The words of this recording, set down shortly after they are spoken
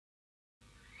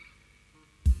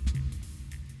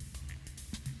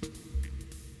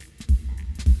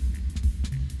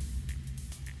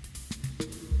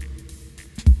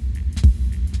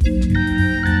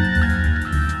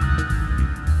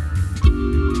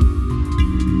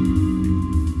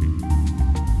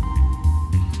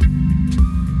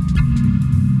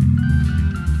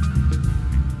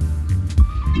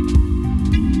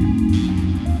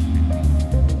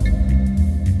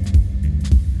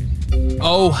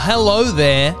hello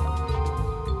there,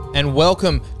 and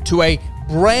welcome to a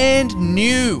brand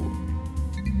new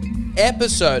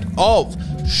episode of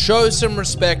Show Some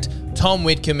Respect, Tom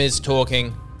Whitcomb is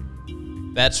Talking.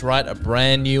 That's right, a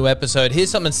brand new episode. Here's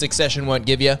something Succession won't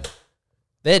give you.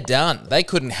 They're done. They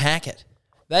couldn't hack it.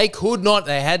 They could not.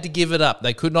 They had to give it up.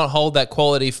 They could not hold that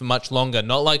quality for much longer.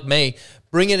 Not like me,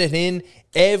 bringing it in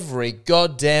every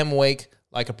goddamn week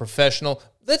like a professional.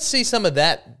 Let's see some of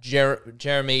that,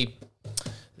 Jeremy.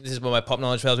 This is where my pop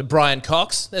knowledge fails. Brian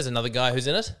Cox. There's another guy who's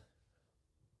in it.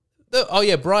 Oh,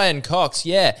 yeah, Brian Cox.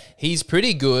 Yeah, he's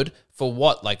pretty good for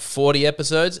what, like 40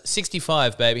 episodes?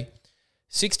 65, baby.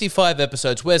 65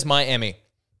 episodes. Where's my Emmy?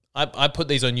 I put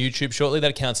these on YouTube shortly.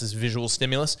 That counts as visual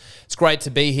stimulus. It's great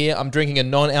to be here. I'm drinking a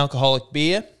non-alcoholic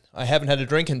beer. I haven't had a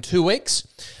drink in 2 weeks.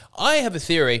 I have a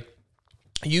theory.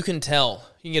 You can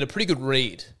get a pretty good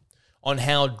read on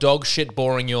how dog shit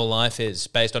boring your life is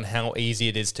based on how easy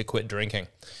it is to quit drinking.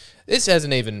 This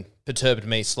hasn't even perturbed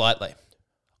me slightly.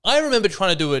 I remember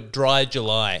trying to do a dry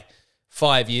July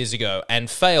 5 years ago and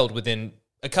failed within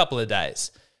a couple of days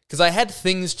because I had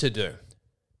things to do.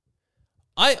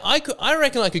 I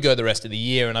reckon I could go the rest of the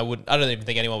year and I don't even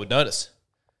think anyone would notice.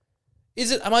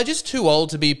 Am I just too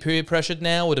old to be peer pressured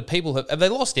now, or do people have they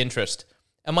lost interest?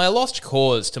 Am I a lost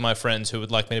cause to my friends who would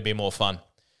like me to be more fun?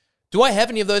 Do I have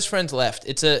any of those friends left?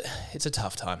 It's a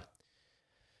tough time.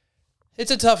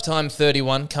 It's a tough time,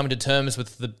 31, coming to terms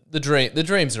with the dream. The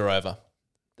dreams are over.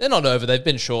 They're not over. They've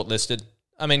been shortlisted.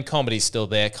 I mean, comedy's still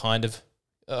there, kind of.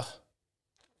 Ugh.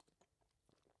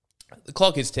 The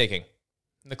clock is ticking.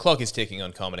 The clock is ticking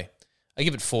on comedy. I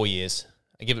give it 4 years.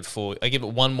 I give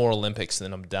it one more Olympics, and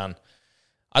then I'm done.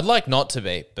 I'd like not to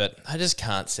be, but I just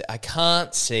can't see. I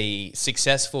can't see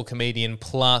successful comedian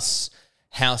plus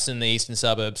house in the eastern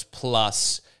suburbs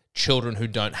plus children who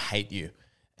don't hate you.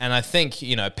 And I think,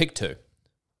 pick two.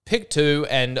 Pick two,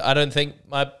 and I don't think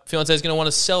my fiancé is going to want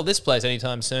to sell this place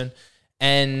anytime soon.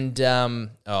 And,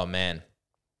 oh man.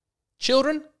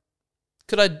 Children?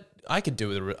 I could deal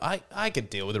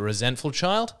with a resentful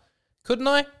child, couldn't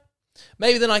I?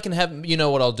 Maybe then I can have,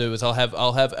 what I'll do is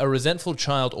I'll have a resentful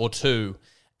child or two,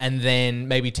 and then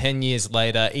maybe 10 years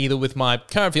later, either with my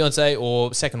current fiancé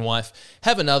or second wife,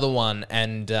 have another one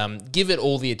and give it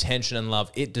all the attention and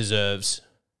love it deserves.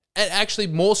 And actually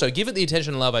more so, give it the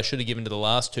attention and love I should have given to the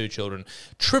last two children.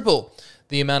 Triple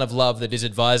the amount of love that is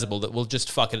advisable that will just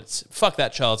fuck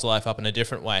that child's life up in a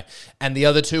different way. And the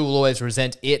other two will always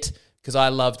resent it because I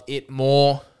loved it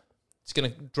more. It's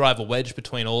going to drive a wedge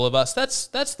between all of us.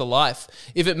 That's the life.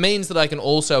 If it means that I can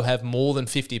also have more than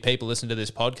 50 people listen to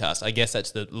this podcast, I guess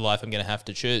that's the life I'm going to have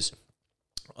to choose.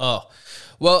 Oh,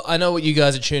 well, I know what you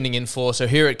guys are tuning in for, so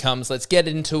here it comes. Let's get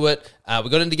into it.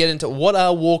 We've got to get into what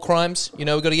are war crimes. We've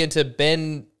got to get into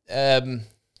Ben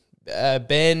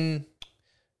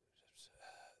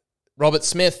Robert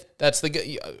Smith. That's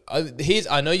the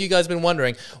I know you guys have been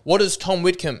wondering, what does Tom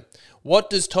Whitcomb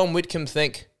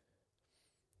think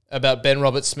about Ben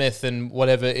Robert Smith and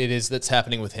whatever it is that's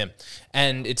happening with him?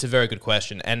 And it's a very good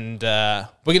question. And we're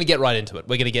going to get right into it.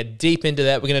 We're going to get deep into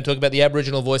that. We're going to talk about the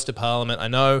Aboriginal voice to Parliament. I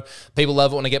know people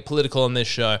love it when I get political on this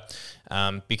show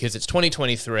because it's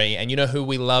 2023. And you know who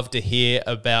we love to hear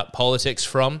about politics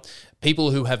from?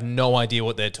 People who have no idea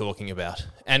what they're talking about.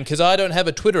 And because I don't have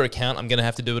a Twitter account, I'm going to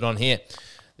have to do it on here.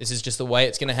 This is just the way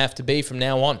it's going to have to be from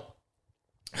now on.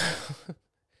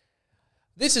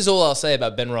 This is all I'll say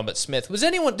about Ben Robert Smith. Does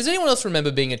anyone else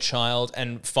remember being a child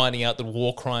and finding out that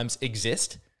war crimes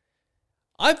exist?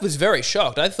 I was very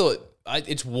shocked. I thought,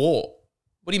 it's war.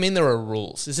 What do you mean there are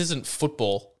rules? This isn't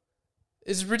football.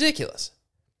 This is ridiculous.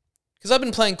 Because I've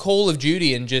been playing Call of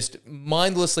Duty and just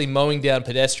mindlessly mowing down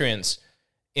pedestrians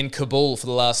in Kabul for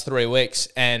the last 3 weeks.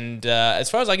 And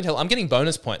as far as I can tell, I'm getting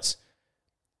bonus points.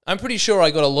 I'm pretty sure I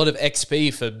got a lot of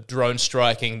XP for drone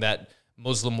striking that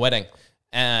Muslim wedding.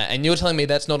 And you're telling me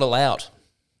that's not allowed.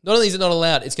 Not only is it not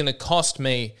allowed, it's going to cost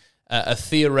me a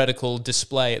theoretical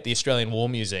display at the Australian War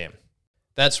Museum.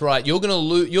 That's right. You're going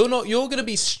to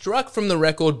be struck from the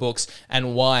record books.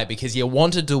 And why? Because you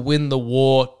wanted to win the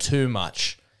war too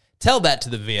much. Tell that to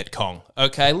the Viet Cong,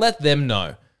 okay? Let them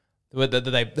know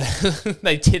that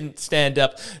they didn't stand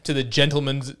up to the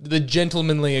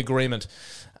gentlemanly agreement.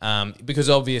 Because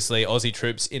obviously Aussie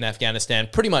troops in Afghanistan,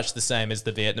 pretty much the same as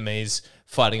the Vietnamese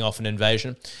fighting off an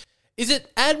invasion. Is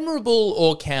it admirable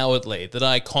or cowardly that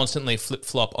I constantly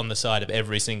flip-flop on the side of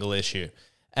every single issue,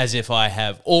 as if I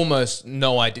have almost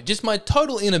no idea, just my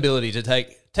total inability to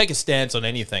take a stance on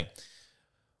anything?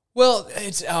 Well,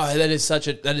 that is such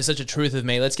a truth of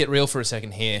me. Let's get real for a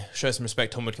second here. Show some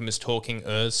respect. Tom Whitcomb is talking.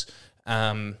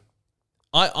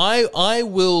 I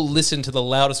will listen to the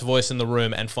loudest voice in the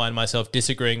room and find myself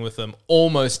disagreeing with them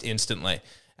almost instantly.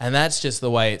 And that's just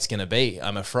the way it's going to be,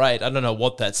 I'm afraid. I don't know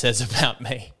what that says about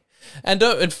me. And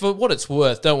for what it's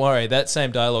worth, don't worry, that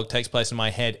same dialogue takes place in my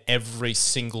head every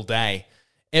single day.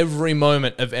 Every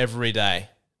moment of every day.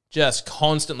 Just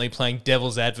constantly playing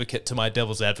devil's advocate to my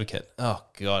devil's advocate. Oh,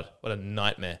 God, what a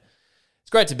nightmare. It's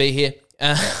great to be here.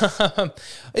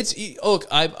 Look,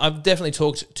 I've definitely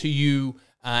talked to you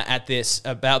about this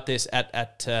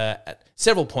at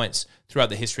several points throughout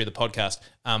the history of the podcast.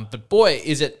 But boy,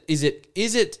 is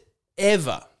it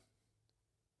ever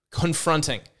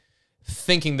confronting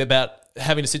thinking about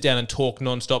having to sit down and talk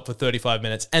nonstop for 35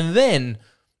 minutes and then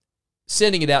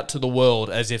sending it out to the world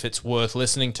as if it's worth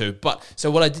listening to. But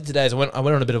so what I did today is I went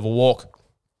on a bit of a walk.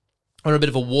 I went on a bit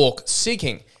of a walk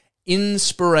seeking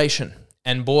inspiration.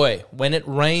 And boy, when it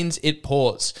rains, it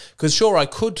pours. Because sure, I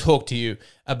could talk to you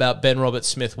about Ben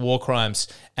Roberts-Smith war crimes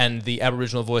and the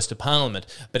Aboriginal voice to Parliament,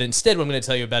 but instead what I'm going to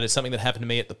tell you about is something that happened to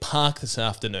me at the park this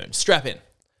afternoon. Strap in.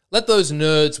 Let those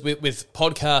nerds with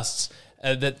podcasts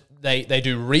that they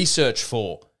do research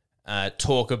for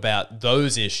talk about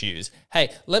those issues. Hey,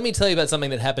 let me tell you about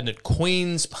something that happened at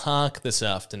Queen's Park this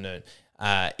afternoon.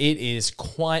 It is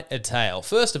quite a tale.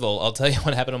 First of all, I'll tell you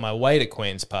what happened on my way to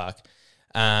Queen's Park.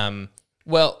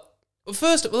 Well,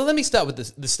 let me start with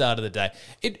the start of the day.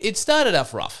 It started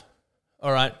off rough,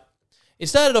 all right? It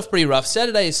started off pretty rough.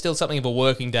 Saturday is still something of a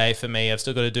working day for me. I've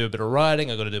still got to do a bit of writing.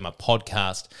 I've got to do my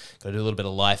podcast. Got to do a little bit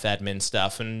of life admin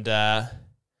stuff. And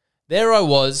there I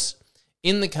was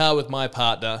in the car with my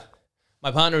partner. My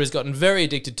partner has gotten very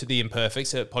addicted to The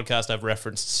Imperfects, a podcast I've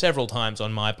referenced several times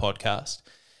on my podcast,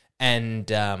 and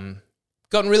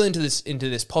gotten really into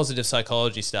this positive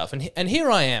psychology stuff. And here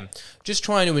I am, just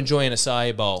trying to enjoy an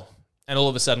acai bowl, and all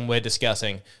of a sudden we're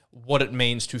discussing what it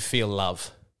means to feel love,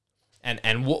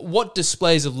 and what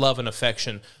displays of love and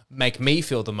affection make me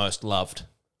feel the most loved.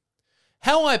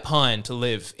 How I pine to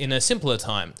live in a simpler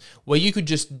time where you could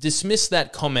just dismiss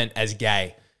that comment as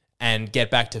gay and get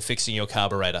back to fixing your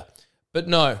carburetor. But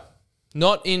no,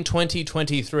 not in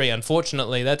 2023.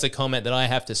 Unfortunately, that's a comment that I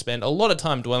have to spend a lot of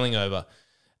time dwelling over.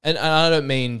 And I don't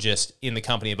mean just in the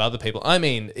company of other people. I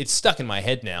mean, it's stuck in my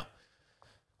head now.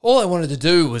 All I wanted to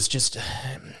do was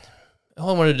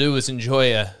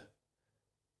enjoy a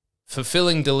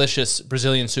fulfilling, delicious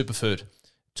Brazilian superfood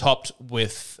topped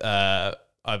with,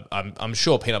 I'm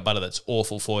sure, peanut butter that's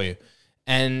awful for you.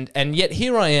 And yet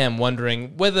here I am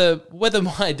wondering whether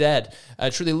my dad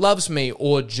truly loves me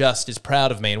or just is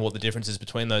proud of me, and what the difference is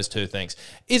between those two things.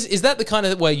 Is that the kind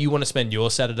of way you want to spend your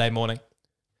Saturday morning?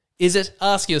 Is it?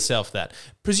 Ask yourself that.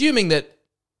 Presuming that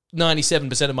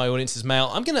 97% of my audience is male,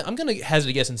 I'm gonna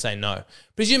hazard a guess and say no.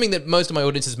 Presuming that most of my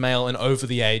audience is male and over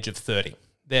the age of 30.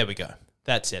 There we go.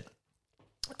 That's it.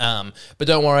 But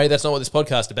don't worry, that's not what this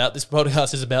podcast is about. This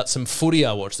podcast is about some footy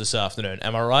I watched this afternoon.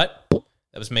 Am I right?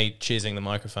 That was me cheersing the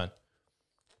microphone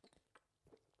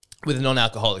with a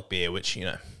non-alcoholic beer, which,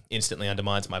 instantly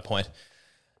undermines my point.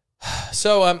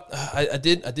 So I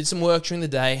did some work during the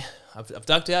day. I've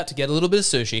ducked out to get a little bit of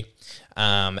sushi.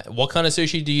 What kind of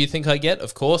sushi do you think I get?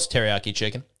 Of course, teriyaki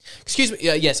chicken. Excuse me.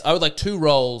 Yes, I would like 2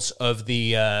 rolls of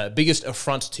the biggest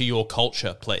affront to your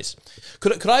culture, please.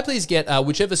 Could I please get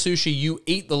whichever sushi you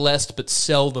eat the least but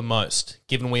sell the most,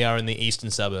 given we are in the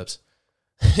eastern suburbs?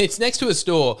 It's next to a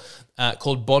store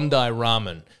called Bondi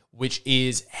Ramen, which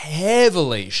is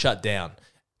heavily shut down,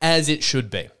 as it should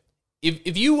be.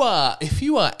 If you are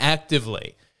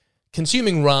actively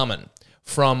consuming ramen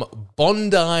from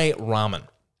Bondi Ramen,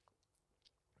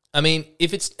 I mean,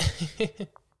 if it's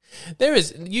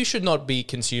you should not be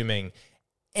consuming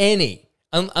any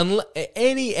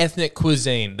ethnic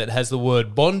cuisine that has the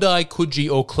word Bondi,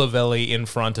 Coogee, or Clavelli in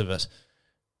front of it.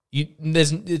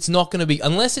 It's not going to be,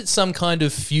 unless it's some kind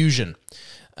of fusion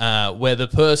where the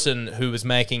person who is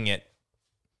making it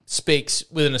speaks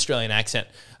with an Australian accent.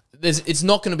 It's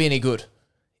not going to be any good.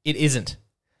 It isn't.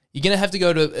 You're going to have to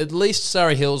go to at least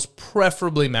Surrey Hills,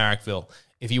 preferably Marrickville,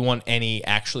 if you want any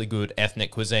actually good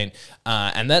ethnic cuisine.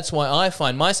 And that's why I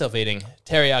find myself eating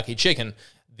teriyaki chicken,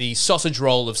 the sausage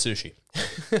roll of sushi.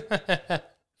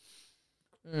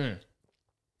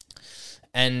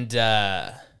 And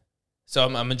so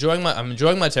I'm enjoying my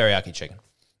teriyaki chicken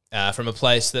from a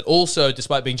place that also,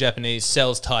 despite being Japanese,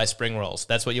 sells Thai spring rolls.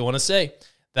 That's what you want to see.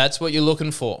 That's what you're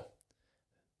looking for.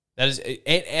 That is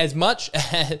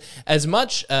as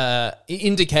much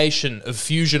indication of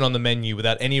fusion on the menu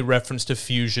without any reference to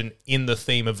fusion in the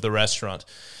theme of the restaurant.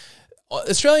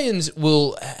 Australians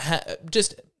will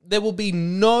there will be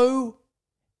no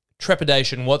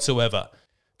trepidation whatsoever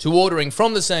to ordering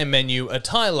from the same menu a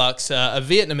Thai laksa, a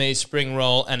Vietnamese spring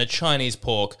roll, and a Chinese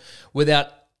pork without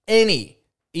any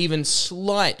even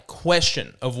slight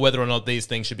question of whether or not these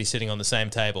things should be sitting on the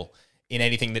same table in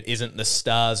anything that isn't the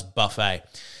Stars buffet.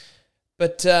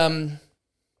 But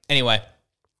anyway,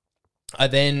 I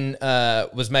then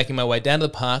was making my way down to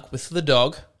the park with the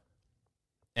dog,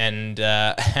 and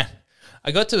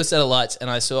I got to a set of lights,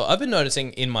 and I've been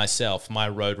noticing in myself, my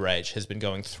road rage has been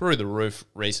going through the roof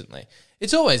recently.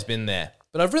 It's always been there,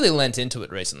 but I've really lent into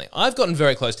it recently. I've gotten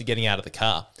very close to getting out of the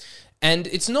car. And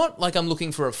it's not like I'm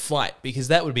looking for a fight, because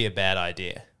that would be a bad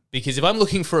idea. Because if I'm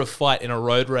looking for a fight in a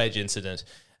road rage incident,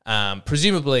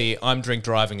 presumably I'm drink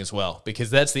driving as well, because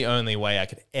that's the only way I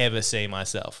could ever see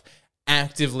myself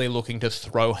actively looking to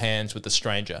throw hands with a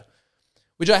stranger.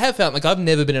 Which I have found, like, I've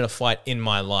never been in a fight in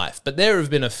my life, but there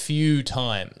have been a few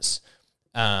times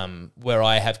where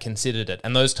I have considered it,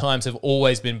 and those times have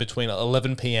always been between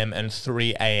 11 p.m. and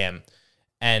 3 a.m.,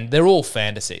 and they're all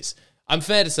fantasies. I'm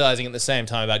fantasizing at the same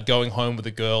time about going home with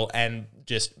a girl and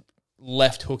just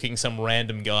left hooking some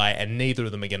random guy, and neither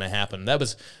of them are going to happen. That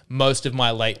was most of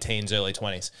my late teens, early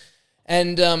 20s.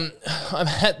 And I'm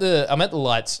at the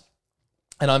lights,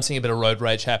 and I'm seeing a bit of road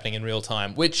rage happening in real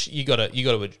time, which you got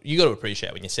to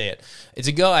appreciate when you see it. It's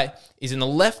a guy is in the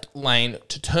left lane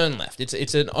to turn left.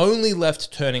 It's an only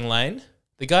left turning lane.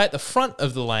 The guy at the front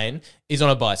of the lane is on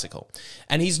a bicycle,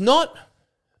 and he's not.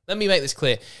 Let me make this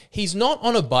clear. He's not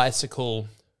on a bicycle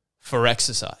for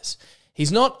exercise.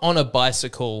 He's not on a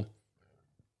bicycle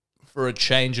for a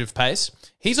change of pace.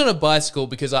 He's on a bicycle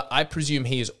because I presume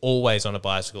he is always on a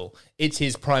bicycle. It's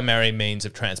his primary means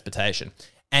of transportation.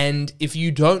 And if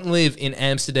you don't live in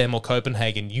Amsterdam or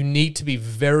Copenhagen, you need to be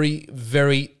very,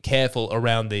 very careful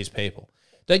around these people.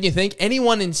 Don't you think?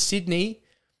 Anyone in Sydney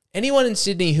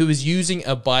who is using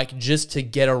a bike just to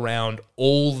get around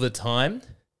all the time,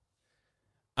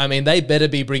 I mean, they better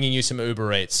be bringing you some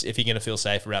Uber Eats if you're going to feel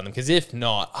safe around them. Because if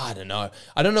not, I don't know.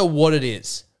 I don't know what it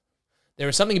is. There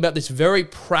is something about this very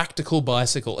practical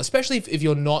bicycle, especially if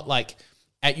you're not like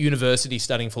at university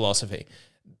studying philosophy.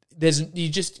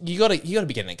 You got to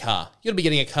be getting a car. You got to be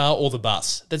getting a car or the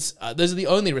bus. Those are the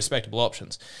only respectable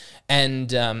options.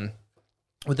 And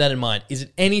with that in mind, is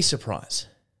it any surprise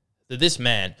that this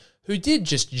man, who did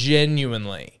just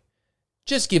genuinely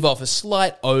just give off a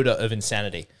slight odor of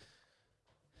insanity,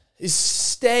 is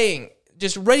staying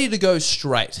just ready to go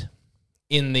straight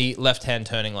in the left-hand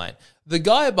turning lane? The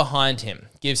guy behind him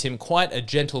gives him quite a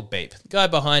gentle beep. The guy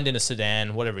behind in a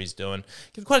sedan, whatever he's doing,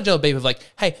 gives quite a gentle beep of like,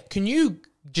 hey, can you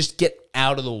just get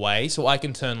out of the way so I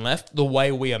can turn left the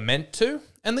way we are meant to?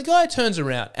 And the guy turns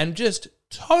around and just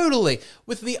totally,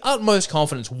 with the utmost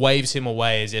confidence, waves him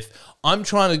away as if I'm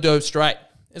trying to go straight.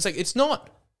 It's like, it's not.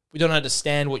 We don't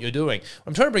understand what you're doing.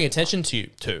 I'm trying to bring attention to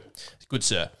you, too. Good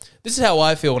sir. This is how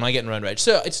I feel when I get in road rage.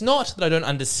 Sir, it's not that I don't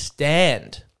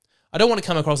understand. I don't want to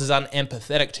come across as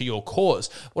unempathetic to your cause.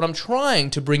 What I'm trying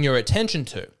to bring your attention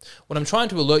to, what I'm trying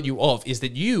to alert you of, is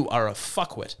that you are a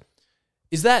fuckwit.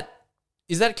 Is that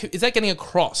getting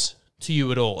across to you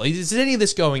at all? Is any of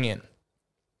this going in?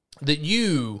 That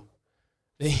you're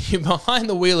behind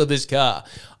the wheel of this car.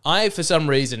 I, for some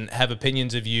reason, have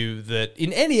opinions of you that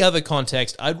in any other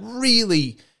context, I'd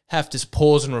really have to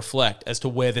pause and reflect as to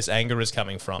where this anger is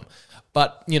coming from.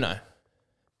 But,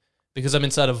 because I'm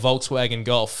inside a Volkswagen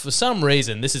Golf, for some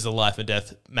reason, this is a life or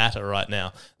death matter right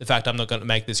now. The fact I'm not going to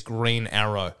make this green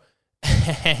arrow.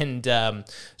 And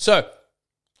so,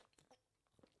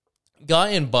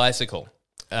 guy in bicycle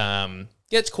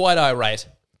gets quite irate,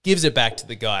 gives it back to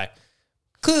the guy,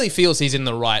 clearly feels he's in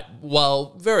the right,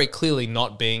 while very clearly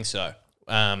not being so.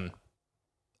 Look.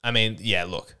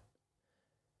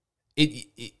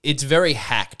 It's very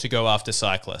hack to go after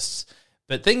cyclists.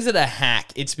 But things that are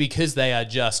hack, it's because they are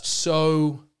just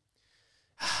so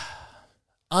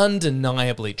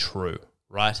undeniably true,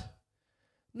 right?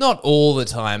 Not all the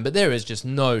time, but there is just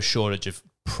no shortage of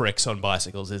pricks on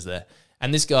bicycles, is there?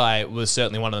 And this guy was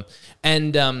certainly one of them.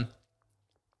 And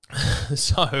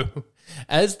so,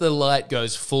 as the light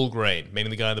goes full green, meaning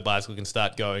the guy on the bicycle can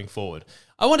start going forward,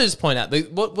 I want to just point out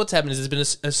that what's happened is there's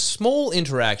been a small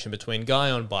interaction between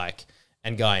guy on bike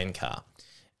and guy in car.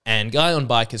 And guy on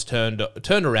bike has turned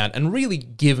around and really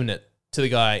given it to the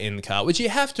guy in the car, which you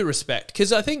have to respect.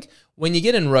 Because I think when you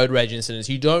get in road rage incidents,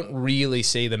 you don't really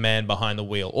see the man behind the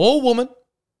wheel, or woman,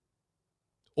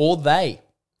 or they.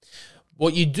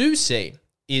 What you do see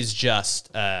is just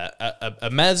a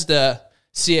Mazda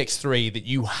CX-3 that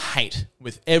you hate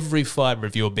with every fibre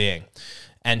of your being.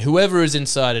 And whoever is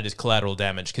inside it is collateral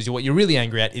damage, because what you're really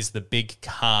angry at is the big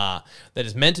car that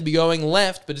is meant to be going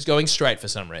left, but is going straight for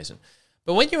some reason.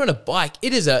 But when you're on a bike,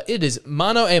 it is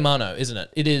mano a mano, isn't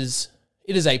it? It is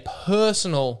a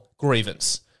personal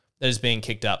grievance that is being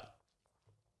kicked up.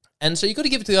 And so you've got to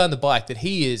give it to the guy on the bike that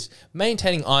he is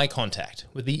maintaining eye contact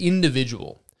with the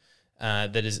individual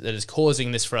that is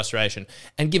causing this frustration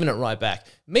and giving it right back.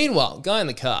 Meanwhile, guy in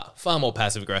the car, far more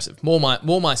passive-aggressive, more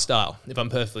my style, if I'm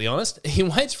perfectly honest. He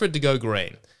waits for it to go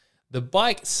green. The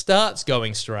bike starts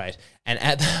going straight, and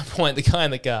at that point, the guy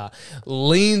in the car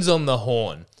leans on the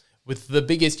horn with the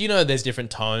biggest, there's different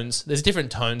tones. There's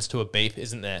different tones to a beep,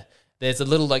 isn't there? There's a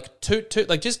little like toot,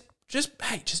 like just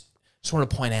want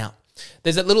to point out.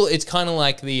 There's that little, it's kind of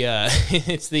like the,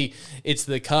 it's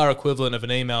the car equivalent of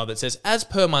an email that says, as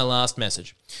per my last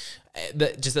message.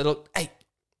 Just that little,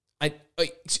 I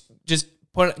just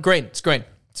point it, green, it's green.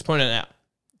 Just pointing it out.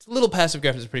 It's a little passive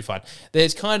aggressive, it's pretty fun.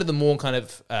 There's kind of the more kind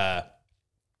of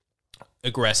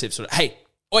aggressive sort of, hey,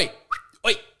 oi,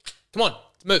 come on,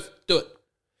 move, do it.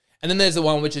 And then there's the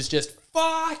one which is just,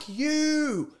 fuck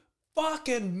you,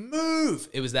 fucking move.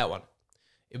 It was that one.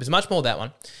 It was much more that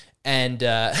one. And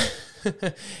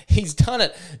he's done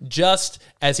it just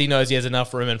as he knows he has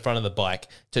enough room in front of the bike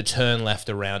to turn left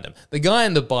around him. The guy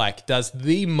on the bike does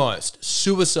the most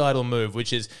suicidal move,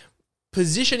 which is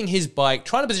positioning his bike,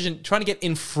 trying to get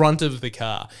in front of the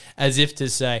car, as if to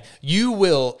say, you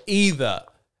will either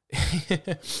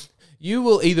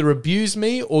abuse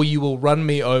me or you will run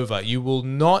me over. You will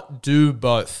not do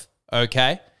both,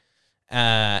 okay? Did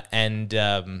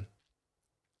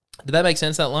that make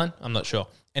sense, that line? I'm not sure.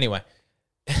 Anyway,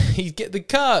 the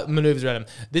car maneuvers around him.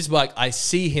 This bike, I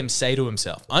see him say to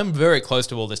himself, I'm very close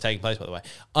to all this taking place, by the way.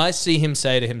 I see him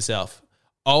say to himself,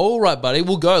 all right, buddy,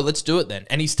 we'll go. Let's do it then.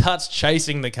 And he starts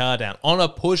chasing the car down on a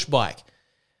push bike.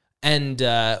 And,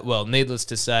 needless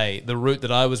to say, the route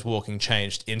that I was walking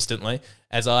changed instantly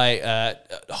as I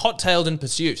hot-tailed in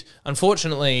pursuit.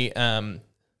 Unfortunately,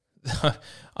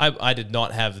 I did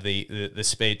not have the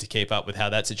speed to keep up with how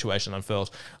that situation unfurls.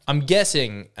 I'm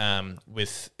guessing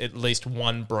with at least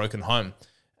one broken home,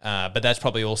 but that's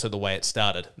probably also the way it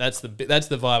started. That's the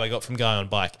vibe I got from guy on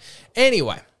bike.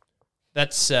 Anyway,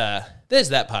 there's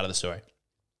that part of the story.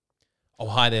 Oh,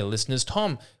 hi there, listeners.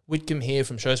 Tom Whitcomb here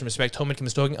from Show Some Respect. Tom Whitcomb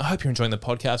is talking. I hope you're enjoying the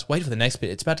podcast. Wait for the next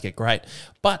bit. It's about to get great.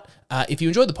 But if you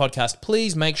enjoyed the podcast,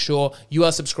 please make sure you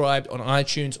are subscribed on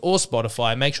iTunes or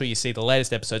Spotify. Make sure you see the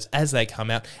latest episodes as they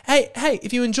come out. Hey,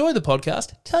 if you enjoy the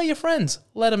podcast, tell your friends.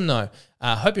 Let them know.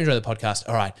 Hope you enjoy the podcast.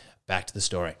 All right, back to the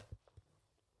story.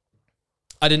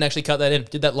 I didn't actually cut that in.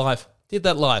 Did that live.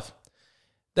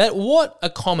 What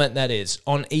a comment that is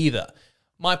on either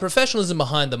my professionalism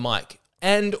behind the mic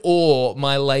and or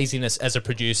my laziness as a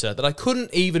producer that I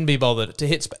couldn't even be bothered to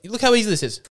hit... Look how easy this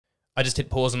is. I just hit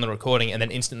pause on the recording and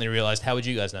then instantly realized, how would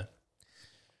you guys know?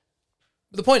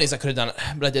 But the point is I could have done it,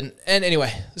 but I didn't. And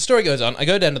anyway, the story goes on. I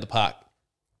go down to the park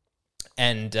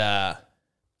and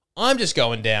I'm just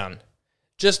going down,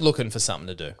 just looking for something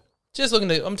to do.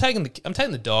 I'm taking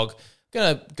the dog. I'm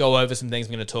going to go over some things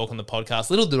I'm going to talk on the podcast.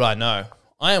 Little do I know,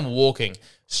 I am walking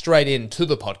straight into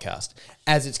the podcast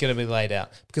as it's going to be laid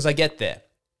out because I get there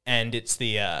and it's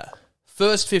the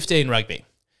First 15 rugby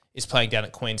is playing down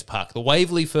at Queen's Park. The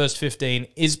Waverley First 15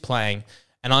 is playing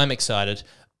and I'm excited,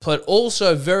 but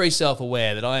also very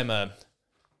self-aware that I am a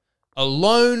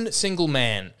lone single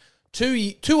man,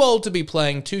 too old to be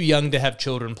playing, too young to have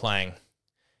children playing.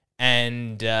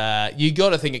 And you got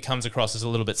to think it comes across as a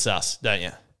little bit sus, don't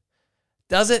you?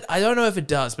 Does it? I don't know if it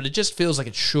does, but it just feels like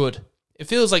it should. It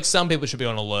feels like some people should be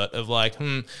on alert of like,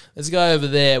 there's a guy over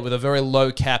there with a very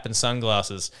low cap and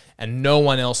sunglasses and no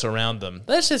one else around them.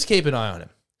 Let's just keep an eye on him.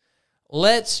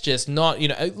 Let's just not,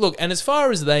 look, and as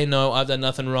far as they know, I've done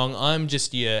nothing wrong. I'm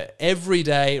just your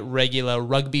everyday, regular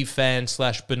rugby fan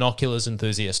 / binoculars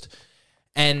enthusiast.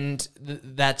 And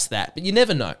that's that. But you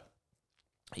never know.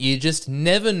 You just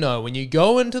never know when you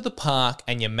go into the park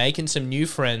and you're making some new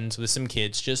friends with some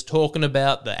kids, just talking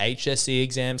about the HSC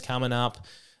exams coming up,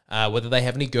 whether they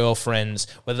have any girlfriends,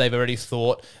 whether they've already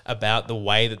thought about the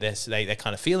way that they're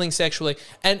kind of feeling sexually,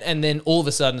 and then all of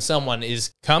a sudden someone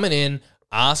is coming in,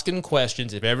 asking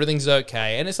questions if everything's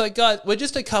okay, and it's like, guys, we're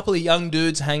just a couple of young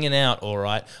dudes hanging out, all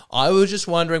right? I was just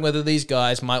wondering whether these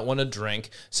guys might want to drink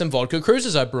some vodka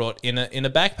cruisers I brought in a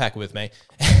backpack with me.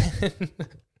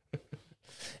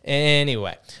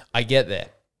 Anyway, I get there.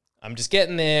 I'm just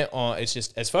getting there. It's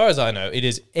just, as far as I know, it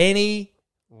is any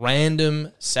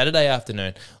random Saturday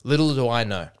afternoon. Little do I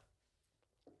know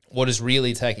what is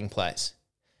really taking place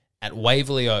at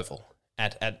Waverley Oval.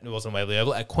 It wasn't Waverley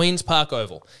Oval, at Queen's Park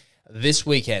Oval this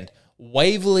weekend.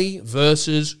 Waverley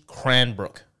versus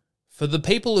Cranbrook. For the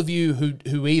people of you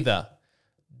who either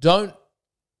don't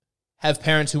have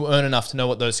parents who earn enough to know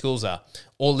what those schools are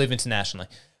or live internationally.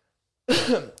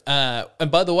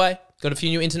 And by the way, got a few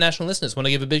new international listeners. Want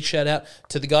to give a big shout out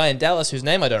to the guy in Dallas whose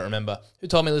name I don't remember, who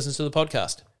told me he listens to the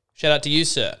podcast. Shout out to you,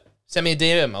 sir. Send me a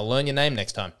DM. I'll learn your name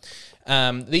next time.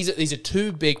 These are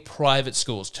two big private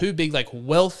schools, two big, like,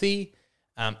 wealthy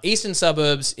eastern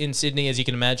suburbs in Sydney, as you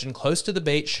can imagine, close to the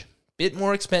beach, bit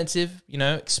more expensive,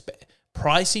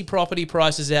 pricey property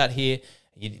prices out here.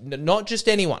 Not just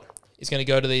anyone is going to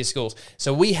go to these schools.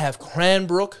 So we have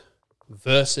Cranbrook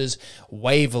versus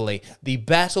Waverley, the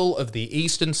battle of the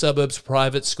eastern suburbs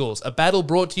private schools, a battle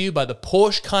brought to you by the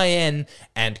Porsche Cayenne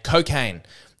and cocaine.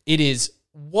 It is,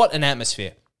 what an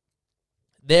atmosphere.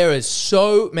 There is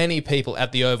so many people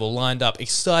at the Oval lined up,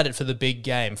 excited for the big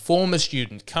game, former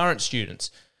students, current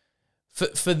students.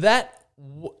 For that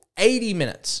 80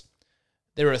 minutes,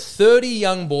 there are 30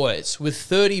 young boys with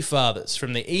 30 fathers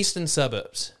from the eastern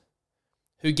suburbs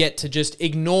who get to just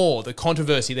ignore the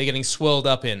controversy they're getting swirled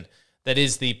up in, that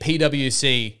is the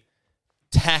PwC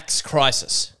tax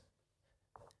crisis.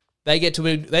 They get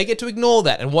to ignore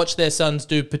that and watch their sons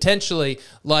do potentially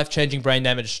life-changing brain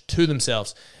damage to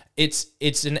themselves.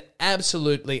 It's an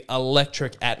absolutely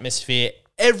electric atmosphere.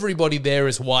 Everybody there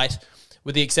is white,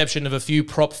 with the exception of a few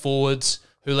prop forwards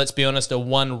who, let's be honest, are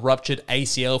one ruptured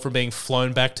ACL from being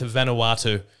flown back to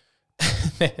Vanuatu.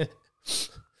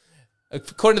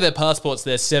 According to their passports,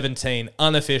 they're 17.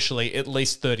 Unofficially, at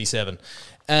least 37.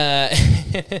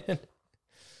 It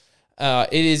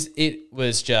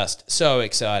was just so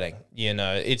exciting.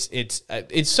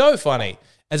 It's so funny.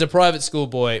 As a private school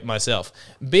boy myself,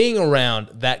 being around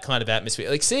that kind of atmosphere,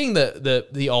 like seeing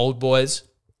the old boys,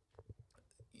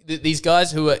 these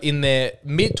guys who are in their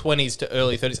mid-20s to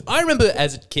early 30s. I remember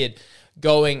as a kid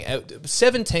going,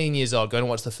 17 years old, going to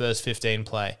watch the first 15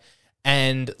 play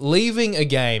and leaving a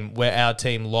game where our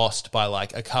team lost by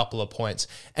like a couple of points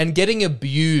and getting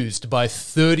abused by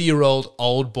 30-year-old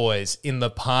old boys in the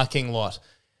parking lot.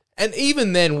 And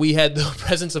even then, we had the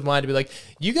presence of mind to be like,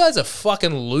 you guys are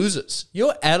fucking losers.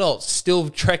 You're adults still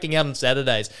trekking out on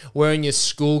Saturdays wearing your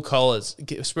school colours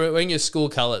to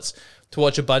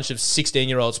watch a bunch of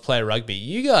 16-year-olds play rugby.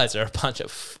 You guys are a bunch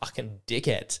of fucking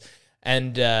dickheads.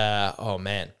 And, oh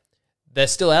man, they're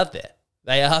still out there.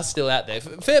 They are still out there.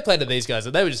 Fair play to these guys.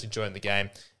 They were just enjoying the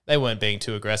game. They weren't being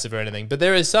too aggressive or anything. But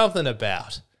there is something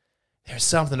about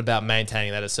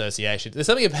maintaining that association. There's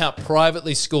something about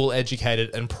privately school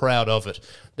educated and proud of it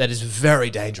that is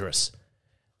very dangerous.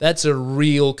 That's a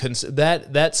real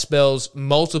that spells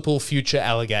multiple future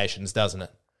allegations, doesn't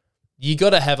it? You got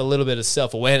to have a little bit of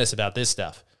self-awareness about this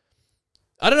stuff.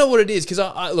 I don't know what it is, because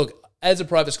I look, as a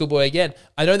private school boy, again,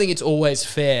 I don't think it's always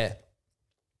fair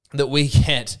that we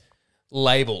get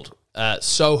labeled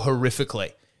so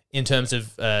horrifically in terms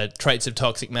of traits of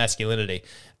toxic masculinity.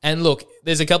 And look,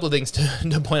 there's a couple of things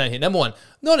to point out here. Number one,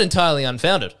 not entirely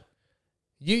unfounded.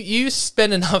 You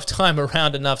spend enough time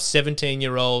around enough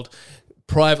 17-year-old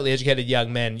privately educated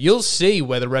young men, you'll see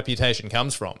where the reputation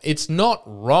comes from. It's not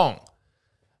wrong.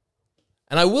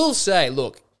 And I will say,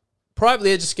 look,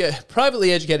 privately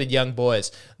educated young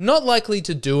boys, not likely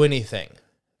to do anything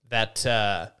that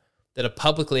a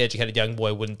publicly educated young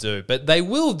boy wouldn't do, but they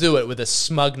will do it with a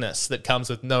smugness that comes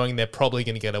with knowing they're probably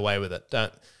going to get away with it.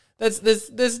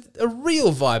 There's a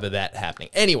real vibe of that happening.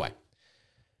 Anyway,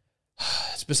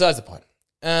 it's besides the point.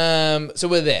 So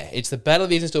we're there. It's the battle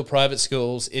of Eastern private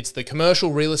schools. It's the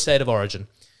commercial real estate of origin.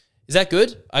 Is that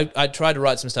good? I tried to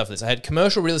write some stuff for this. I had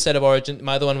commercial real estate of origin.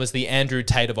 My other one was the Andrew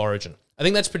Tate of origin. I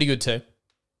think that's pretty good too.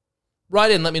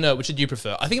 Write in, let me know, which did you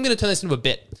prefer? I think I'm going to turn this into a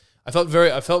bit. I felt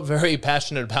very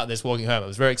passionate about this walking home. I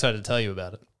was very excited to tell you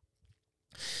about it.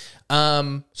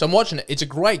 So I'm watching it. It's a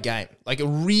great game, like a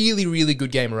really, really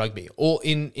good game of rugby. Or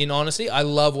in honesty, I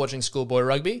love watching schoolboy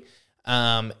rugby.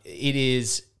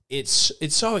 It's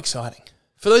so exciting.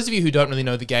 For those of you who don't really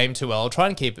know the game too well, I'll try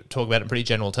and talk about it in pretty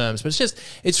general terms. But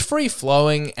it's free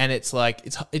flowing, and it's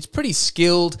pretty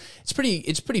skilled. It's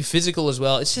pretty physical as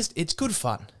well. It's good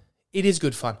fun. It is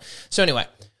good fun. So anyway,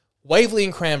 Waverley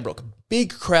and Cranbrook,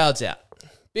 big crowds out,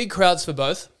 big crowds for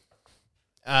both.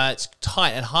 It's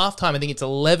tight at halftime. I think it's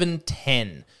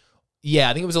 11-10. Yeah,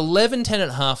 I think it was 11-10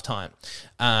 at halftime.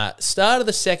 Start of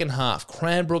the second half,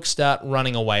 Cranbrook start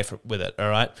running away with it, all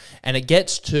right? And it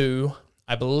gets to,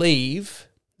 I believe,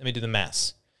 let me do the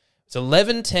maths. It's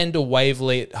 11-10 to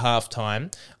Waverley at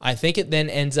halftime. I think it then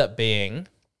ends up being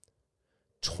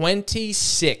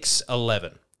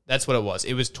 26-11. That's what it was.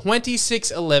 It was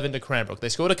 26-11 to Cranbrook. They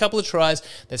scored a couple of tries.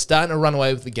 They're starting to run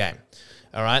away with the game.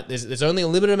 All right, there's only a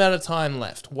limited amount of time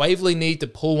left. Waverley need to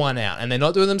pull one out, and they're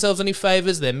not doing themselves any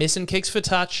favours. They're missing kicks for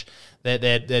touch.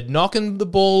 They're knocking the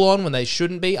ball on when they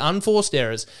shouldn't be. Unforced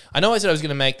errors. I know I said I was going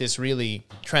to make this really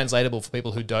translatable for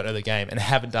people who don't know the game and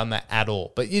haven't done that at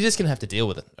all, but you're just going to have to deal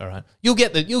with it, all right? You'll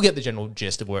get the general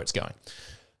gist of where it's going.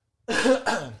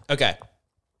 Okay.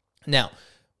 Now,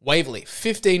 Waverley,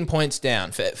 15 points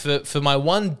down. For my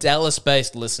one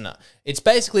Dallas-based listener, it's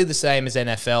basically the same as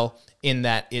NFL in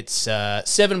that it's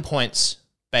 7 points,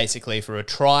 basically, for a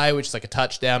try, which is like a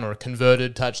touchdown or a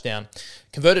converted touchdown.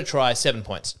 Converted try, 7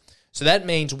 points. So that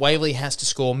means Waverley has to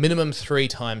score minimum 3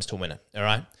 times to win it, all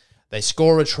right? They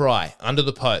score a try under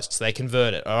the post, so they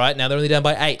convert it, all right? Now they're only down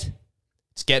by 8.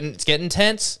 It's getting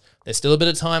tense. There's still a bit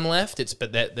of time left.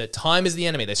 But the time is the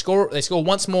enemy. They score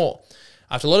once more.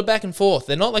 After a lot of back and forth,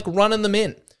 they're not like running them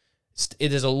in.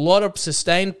 It is a lot of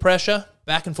sustained pressure,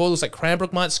 back and forth. Looks like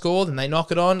Cranbrook might score, then they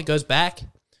knock it on, it goes back.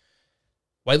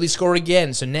 Waverley score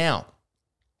again, so now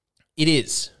it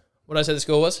is, what did I say the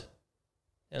score was?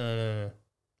 It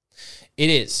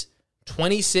is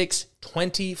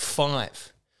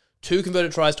 26-25. 2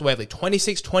 converted tries to Waverley,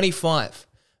 26-25.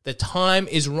 The time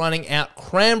is running out.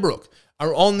 Cranbrook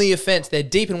are on the offense. They're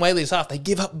deep in Waverley's half. They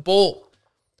give up the ball.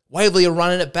 Waverley are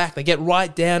running it back. They get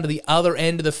right down to the other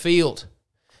end of the field.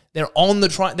 They're on the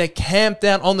try. They're camped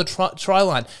down on the try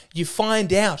line. You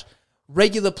find out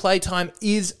regular play time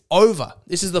is over.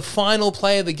 This is the final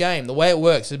play of the game. The way it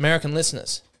works, American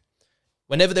listeners.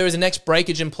 Whenever there is a next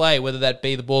breakage in play, whether that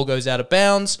be the ball goes out of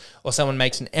bounds or someone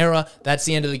makes an error, that's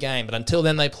the end of the game. But until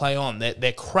then, they play on.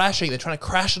 They're crashing. They're trying to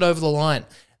crash it over the line.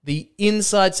 The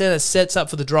inside center sets up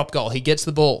for the drop goal. He gets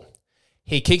the ball.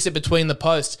 He kicks it between the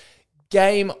posts.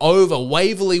 Game over.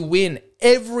 Waverley win.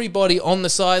 Everybody on the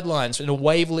sidelines in a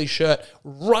Waverley shirt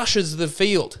rushes the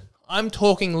field. I'm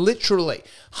talking literally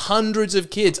hundreds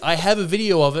of kids. I have a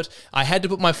video of it. I had to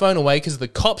put my phone away because the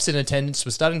cops in attendance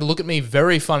were starting to look at me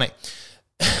very funny.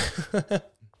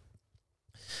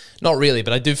 Not really,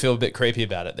 but I do feel a bit creepy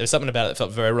about it. There's something about it that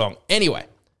felt very wrong. Anyway,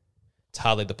 it's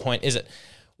hardly the point, is it?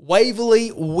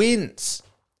 Waverley wins.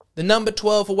 The number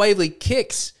 12 for Waverley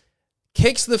kicks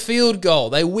the field goal.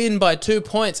 They win by 2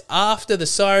 points after the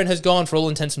siren has gone for all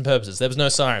intents and purposes. There was no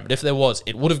siren, but if there was,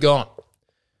 it would have gone.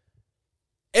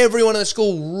 Everyone in the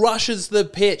school rushes the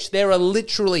pitch. There are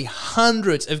literally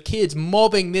hundreds of kids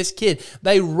mobbing this kid.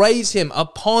 They raise him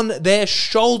upon their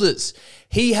shoulders.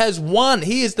 He has won.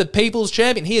 He is the people's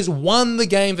champion. He has won the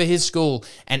game for his school,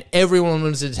 and everyone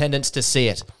was in attendance to see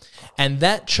it. And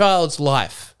that child's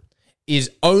life is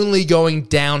only going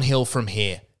downhill from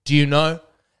here. Do you know?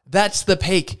 That's the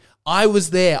peak. I was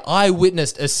there. I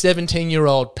witnessed a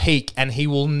 17-year-old peak, and he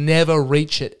will never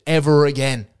reach it ever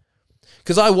again.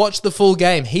 Because I watched the full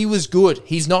game. He was good.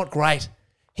 He's not great.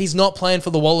 He's not playing for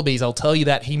the Wallabies, I'll tell you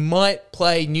that. He might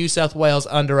play New South Wales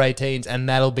under-18s, and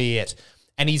that'll be it.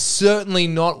 And he's certainly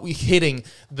not hitting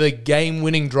the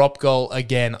game-winning drop goal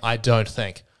again, I don't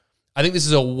think. I think this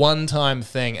is a one-time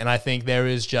thing, and I think there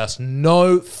is just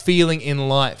no feeling in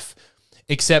life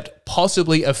except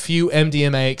possibly a few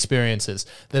MDMA experiences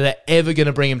that are ever going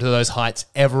to bring him to those heights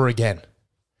ever again.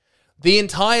 The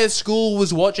entire school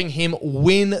was watching him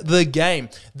win the game.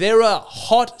 There are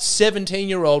hot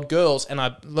 17-year-old girls, and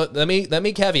let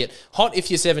me caveat, hot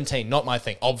if you're 17, not my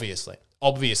thing, obviously.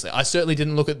 Obviously. I certainly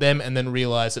didn't look at them and then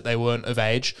realize that they weren't of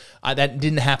age. That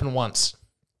didn't happen once.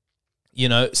 You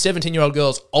know, 17-year-old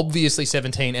girls, obviously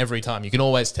 17 every time. You can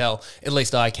always tell, at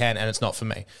least I can, and it's not for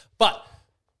me. But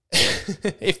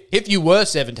if you were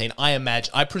 17,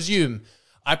 I presume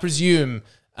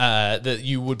that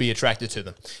you would be attracted to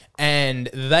them. And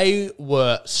they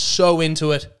were so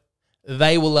into it.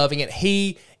 They were loving it.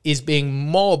 He is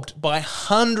being mobbed by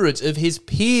hundreds of his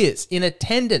peers in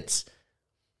attendance.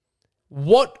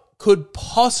 What could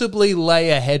possibly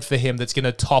lay ahead for him that's going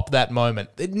to top that moment?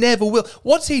 It never will.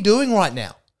 What's he doing right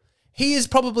now? He is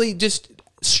probably just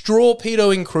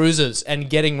straw-pedoing cruisers and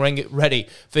getting ready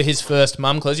for his first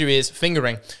close your ears,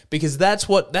 fingering, because that's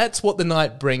what the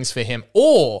night brings for him.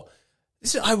 Or,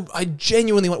 I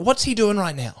genuinely want, what's he doing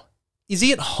right now? Is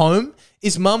he at home?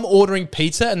 Is mum ordering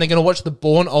pizza and they're going to watch the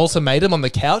Bourne Ultimatum on the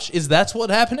couch? Is that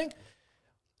what's happening?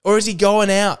 Or is he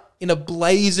going out in a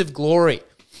blaze of glory?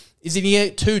 Is he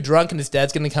too drunk and his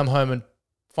dad's going to come home and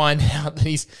find out that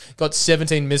he's got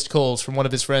 17 missed calls from one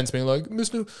of his friends being like,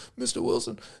 Mr.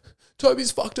 Wilson,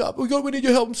 Toby's fucked up. We need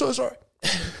your help. I'm so sorry.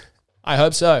 I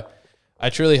hope so. I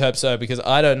truly hope so, because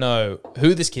I don't know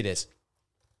who this kid is.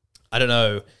 I don't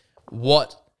know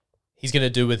what he's going to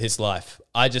do with his life.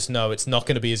 I just know it's not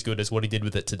going to be as good as what he did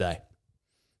with it today.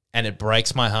 And it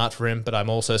breaks my heart for him, but I'm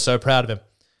also so proud of him.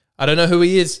 I don't know who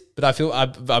he is, but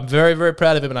I'm very, very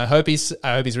proud of him, and I hope he's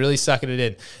really sucking it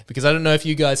in, because I don't know if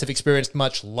you guys have experienced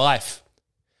much life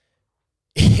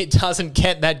It doesn't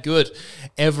get that good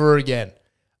ever again.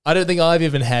 I don't think I've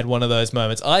even had one of those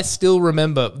moments. I still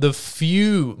remember the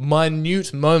few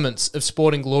minute moments of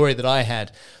sporting glory that I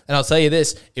had. And I'll tell you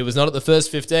this, it was not at the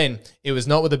first 15. It was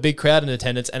not with a big crowd in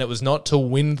attendance, and it was not to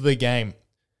win the game.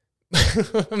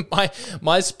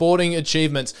 my sporting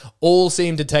achievements all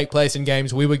seemed to take place in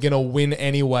games we were going to win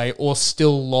anyway or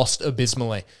still lost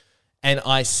abysmally. And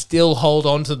I still hold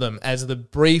on to them as the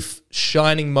brief,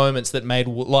 shining moments that made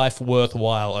life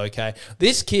worthwhile. Okay,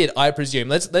 this kid, I presume,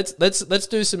 let's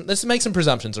make some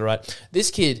presumptions. All right,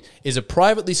 this kid is a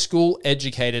privately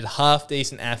school-educated,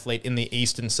 half-decent athlete in the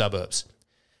eastern suburbs.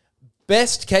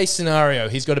 Best case scenario,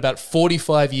 he's got about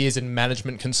 45 years in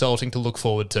management consulting to look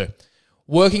forward to.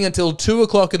 Working until 2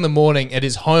 o'clock in the morning at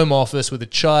his home office with a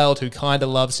child who kind of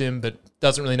loves him but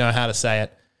doesn't really know how to say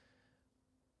it.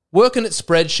 Working at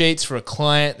spreadsheets for a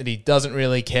client that he doesn't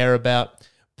really care about.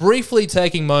 Briefly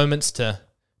taking moments to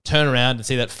turn around and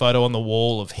see that photo on the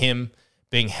wall of him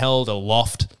being held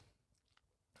aloft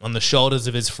on the shoulders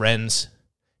of his friends,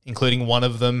 including one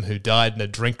of them who died in a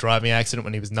drink driving accident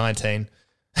when he was 19.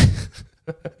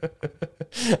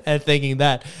 And thinking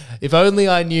that, if only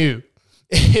I knew,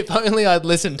 if only I'd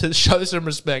listened to Show Some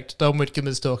Respect, Tom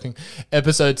Whitcomb's Talking,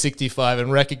 episode 65, and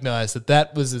recognized that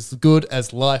that was as good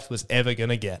as life was ever going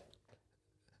to get.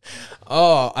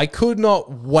 Oh, I could not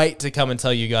wait to come and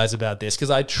tell you guys about this because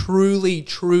I truly,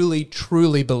 truly,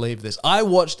 truly believe this. I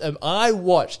watched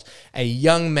a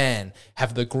young man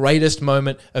have the greatest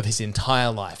moment of his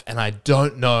entire life, and I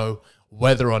don't know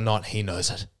whether or not he knows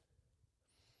it.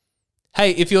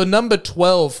 Hey, if you're number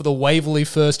 12 for the Waverley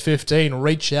First 15,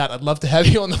 reach out. I'd love to have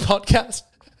you on the podcast.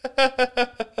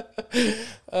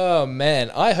 Oh, man.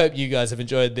 I hope you guys have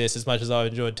enjoyed this as much as I've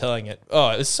enjoyed telling it. Oh,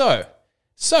 it was so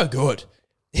good.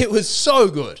 It was so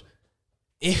good.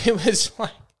 It was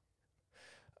like,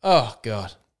 oh,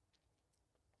 God.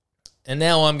 And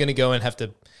now I'm going to go and have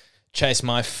to chase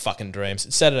my fucking dreams.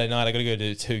 It's Saturday night. I got to go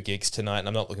do 2 gigs tonight, and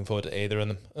I'm not looking forward to either of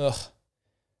them.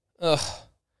 Ugh.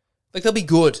 Like, they'll be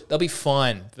good. They'll be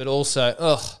fine. But also,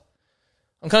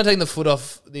 I'm kind of taking the foot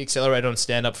off the accelerator on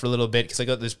stand-up for a little bit because I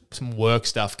got some work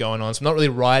stuff going on. So I'm not really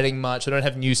writing much. I don't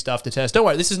have new stuff to test. Don't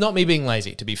worry. This is not me being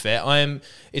lazy, to be fair.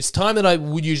 It's time that I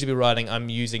would usually be writing I'm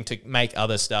using to make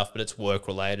other stuff, but it's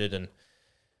work-related. And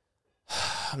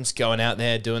I'm just going out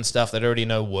there doing stuff that I already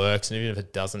know works. And even if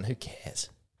it doesn't, who cares?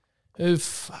 Who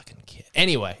fucking cares?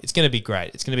 Anyway, it's going to be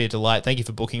great. It's going to be a delight. Thank you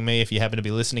for booking me if you happen to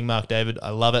be listening, Mark David. I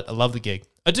love it. I love the gig.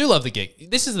 I do love the gig.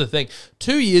 This is the thing.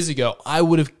 2 years ago, I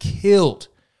would have killed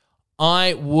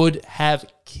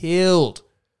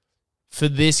for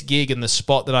this gig and the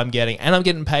spot that I'm getting. And I'm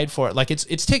getting paid for it. Like,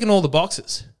 it's ticking all the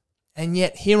boxes. And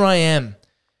yet, here I am,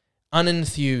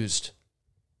 unenthused.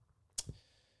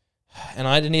 And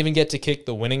I didn't even get to kick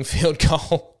the winning field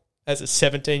goal as a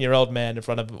 17-year-old man in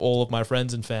front of all of my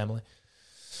friends and family.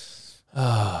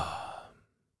 Well,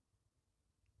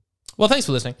 thanks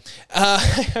for listening.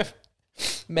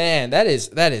 Man, that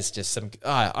is just some...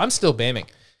 I'm still beaming.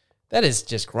 That is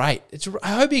just great.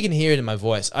 I hope you can hear it in my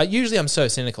voice. Usually I'm so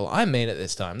cynical. I mean it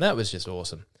this time. That was just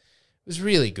awesome. It was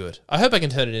really good. I hope I can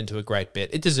turn it into a great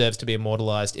bit. It deserves to be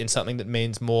immortalized in something that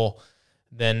means more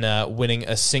than winning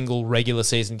a single regular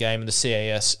season game in the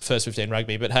CAS First 15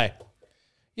 rugby. But hey,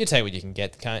 you take what you can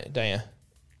get, don't you?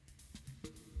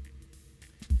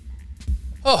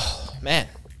 Oh, man.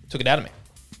 Took it out of me.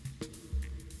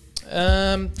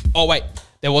 Oh, wait.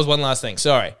 There was one last thing.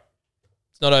 Sorry.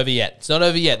 It's not over yet.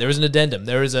 There is an addendum.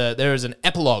 There is an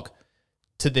epilogue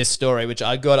to this story, which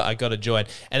I got to join.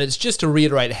 And it's just to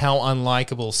reiterate how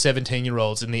unlikable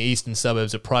 17-year-olds in the eastern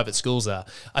suburbs of private schools are.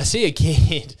 I see a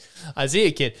kid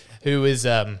who is...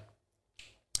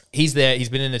 He's there. He's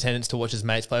been in attendance to watch his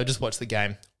mates play. Or just watch the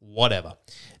game. Whatever.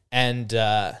 And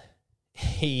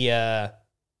he's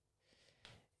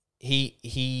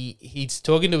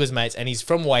talking to his mates, and he's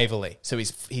from Waverley, so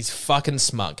he's fucking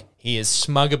smug. He is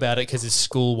smug about it because his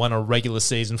school won a regular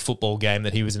season football game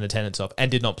that he was in attendance of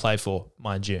and did not play for,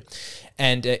 mind you.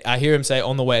 And I hear him say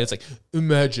on the way, it's like,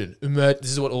 imagine. This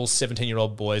is what all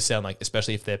 17-year-old boys sound like,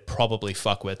 especially if they're probably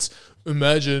fuckwits.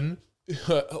 Imagine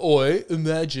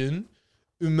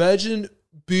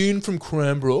being from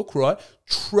Cranbrook, right,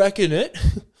 tracking it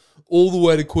all the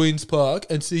way to Queen's Park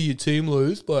and see your team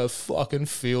lose by a fucking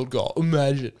field goal.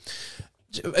 Imagine.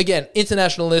 Again,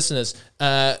 international listeners,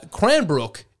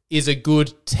 Cranbrook is a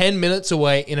good 10 minutes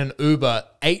away in an Uber,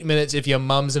 8 minutes if your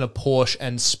mum's in a Porsche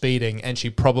and speeding, and she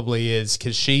probably is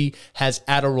because she has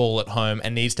Adderall at home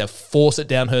and needs to force it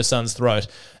down her son's throat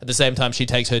at the same time she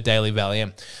takes her daily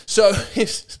Valium. So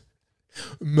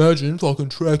imagine fucking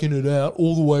tracking it out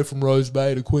all the way from Rose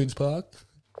Bay to Queen's Park.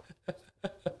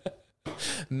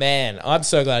 Man, I'm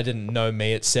so glad I didn't know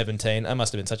me at 17. I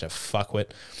must have been such a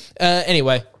fuckwit.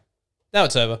 Anyway, now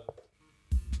it's over.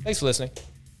 Thanks for listening.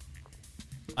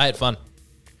 I had fun.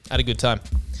 I had a good time.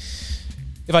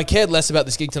 If I cared less about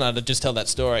this gig tonight, I'd just tell that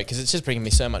story because it's just bringing me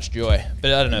so much joy.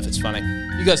 But I don't know if it's funny.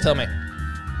 You guys tell me.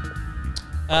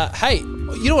 Hey,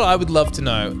 you know what I would love to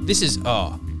know?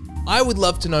 I would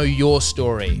love to know your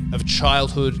story of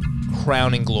childhood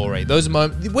crowning glory. Those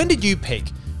moments. When did you pick?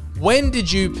 When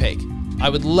did you pick? I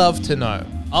would love to know.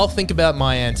 I'll think about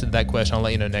my answer to that question. I'll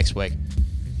let you know next week.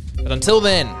 But until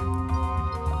then,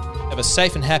 have a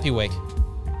safe and happy week.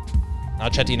 I'll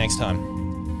chat to you next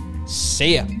time.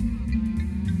 See ya.